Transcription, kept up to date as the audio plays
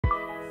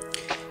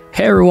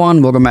Hey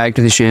everyone, welcome back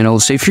to the channel.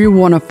 So if you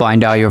want to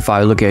find out your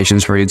file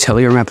locations for your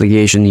Telegram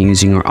application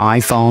using your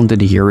iPhone, then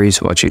here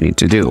is what you need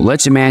to do.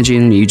 Let's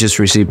imagine you just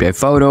received a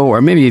photo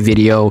or maybe a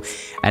video,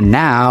 and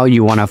now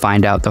you want to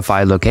find out the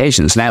file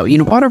locations. Now,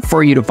 in order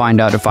for you to find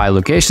out the file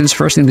locations,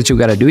 first thing that you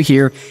got to do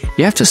here,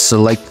 you have to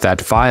select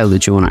that file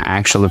that you want to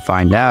actually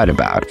find out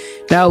about.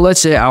 Now,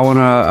 let's say I want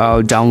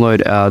to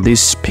download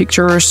these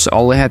pictures.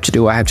 All I have to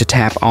do, I have to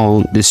tap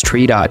on this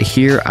three dot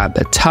here at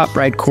the top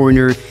right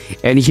corner,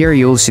 and here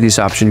you'll see this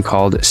option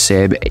called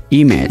Save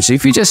Image.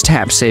 If you just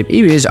tap Save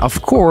Image,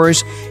 of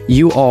course,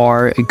 you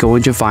are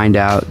going to find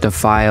out the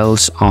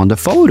files on the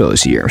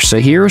photos here. So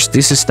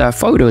this is the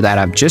photo that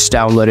I've just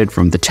downloaded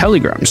from the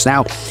Telegrams.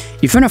 Now,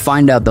 if you want to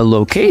find out the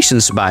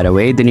locations, by the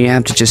way, then you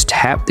have to just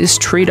tap this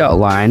three dot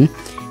line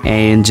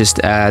and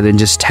then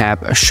just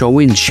tap Show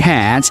in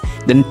Chat.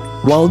 Then,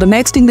 well, the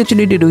next thing that you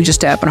need to do is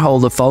just tap and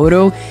hold the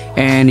photo,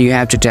 and you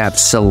have to tap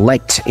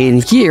Select.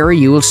 And here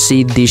you will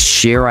see this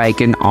share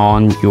icon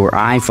on your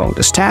iPhone.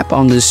 Just tap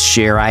on this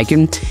share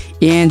icon,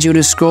 and you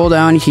just scroll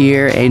down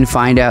here and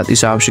find out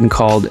this option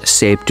called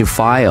Save to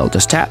File.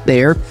 Just tap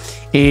there.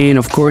 And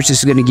of course, this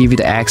is going to give you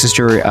the access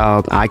to your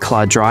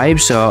iCloud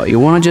drive. So you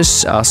want to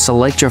just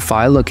select your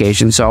file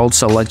location. So I'll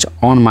select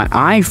on my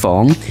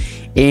iPhone,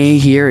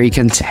 and here you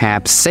can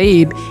tap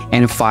Save,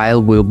 and a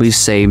file will be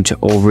saved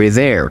over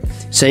there.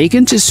 So you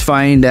can just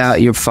find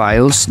out your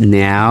files.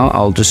 Now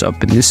I'll just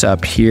open this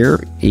up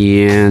here,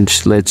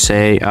 and let's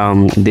say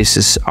this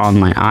is on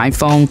my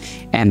iPhone,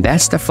 and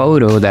that's the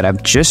photo that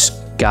I've just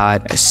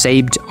got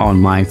saved on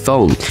my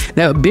phone.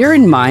 Now, bear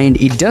in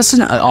mind, it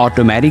doesn't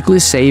automatically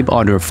save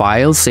on your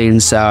file,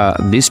 since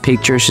this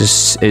picture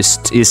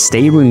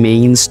stay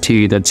remains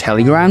to the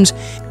Telegrams.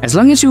 As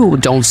long as you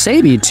don't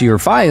save it to your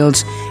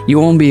files, you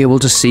won't be able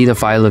to see the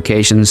file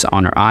locations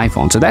on your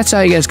iPhone. So that's how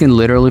you guys can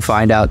literally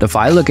find out the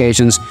file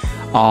locations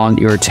on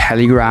your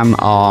Telegram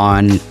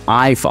on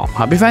iPhone.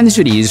 Hope you find this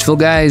video useful,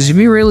 guys. If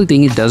you really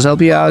think it does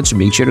help you out, so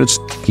make sure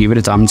to give it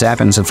a thumbs up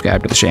and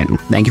subscribe to the channel.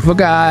 Thank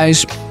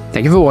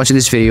you for watching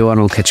this video,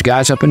 and I'll catch you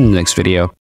guys up in the next video.